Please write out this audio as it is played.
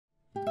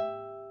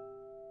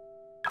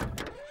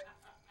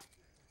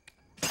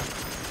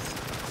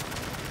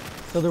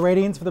So the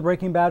ratings for the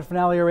Breaking Bad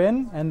finale are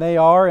in, and they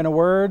are, in a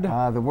word?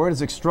 The word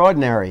is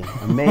extraordinary,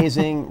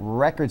 amazing,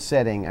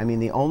 record-setting. I mean,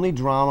 the only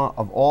drama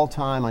of all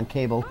time on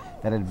cable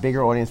that had a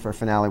bigger audience for a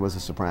finale was The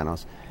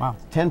Sopranos. Wow.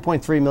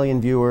 10.3 million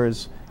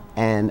viewers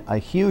and a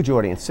huge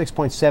audience,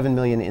 6.7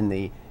 million in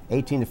the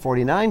 18 to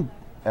 49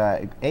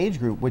 age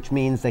group, which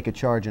means they could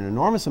charge an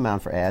enormous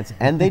amount for ads,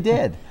 and they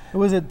did.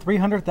 Was it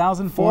 $300,000,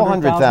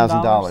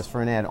 $400,000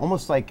 for an ad,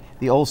 almost like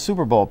the old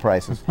Super Bowl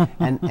prices.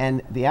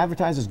 and the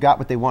advertisers got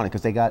what they wanted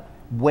because they got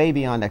way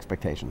beyond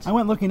expectations. I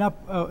went looking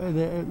up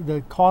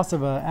the cost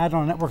of an ad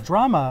on a network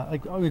drama,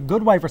 like A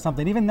Good Wife or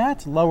something. Even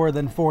that's lower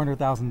than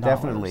 $400,000.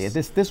 Definitely.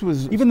 This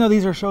was, even though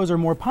these shows are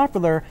more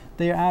popular,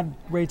 their ad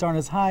rates aren't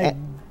as high.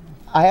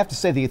 I have to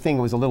say the thing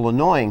was a little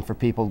annoying for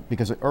people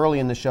because early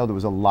in the show there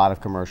was a lot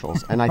of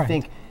commercials, and I Right.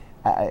 think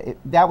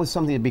that was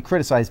something to be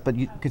criticized, but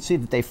you could see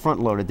that they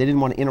front-loaded. They didn't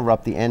want to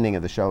interrupt the ending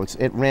of the show.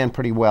 It ran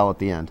pretty well at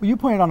the end. Well, you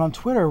pointed out on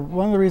Twitter,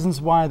 one of the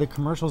reasons why the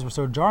commercials were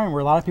so jarring were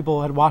a lot of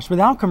people had watched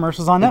without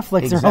commercials on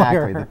Netflix exactly.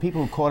 earlier. The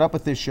people who caught up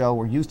with this show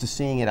were used to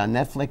seeing it on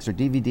Netflix or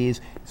DVDs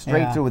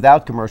straight Yeah. through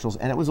without commercials,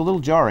 and it was a little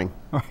jarring.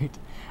 Right.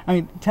 I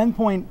mean,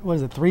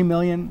 3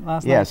 million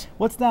last Yes. night?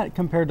 What's that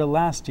compared to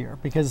last year?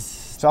 Because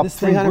It's up this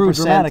thing grew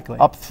dramatically.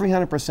 up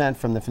 300%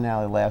 from the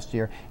finale last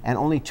year, and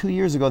only 2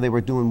 years ago they were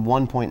doing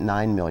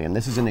 1.9 million.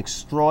 This is an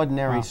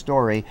extraordinary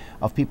story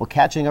of people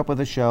catching up with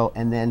the show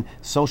and then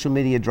social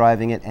media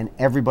driving it and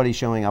everybody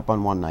showing up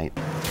on one night.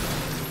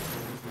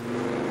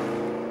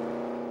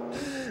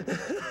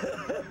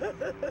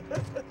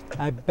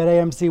 I bet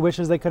AMC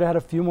wishes they could have had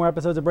a few more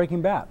episodes of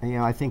Breaking Bad. You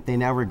know, I think they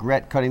now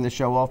regret cutting the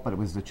show off, but it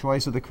was the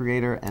choice of the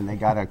creator and they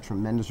got a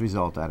tremendous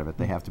result out of it.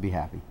 They have to be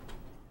happy.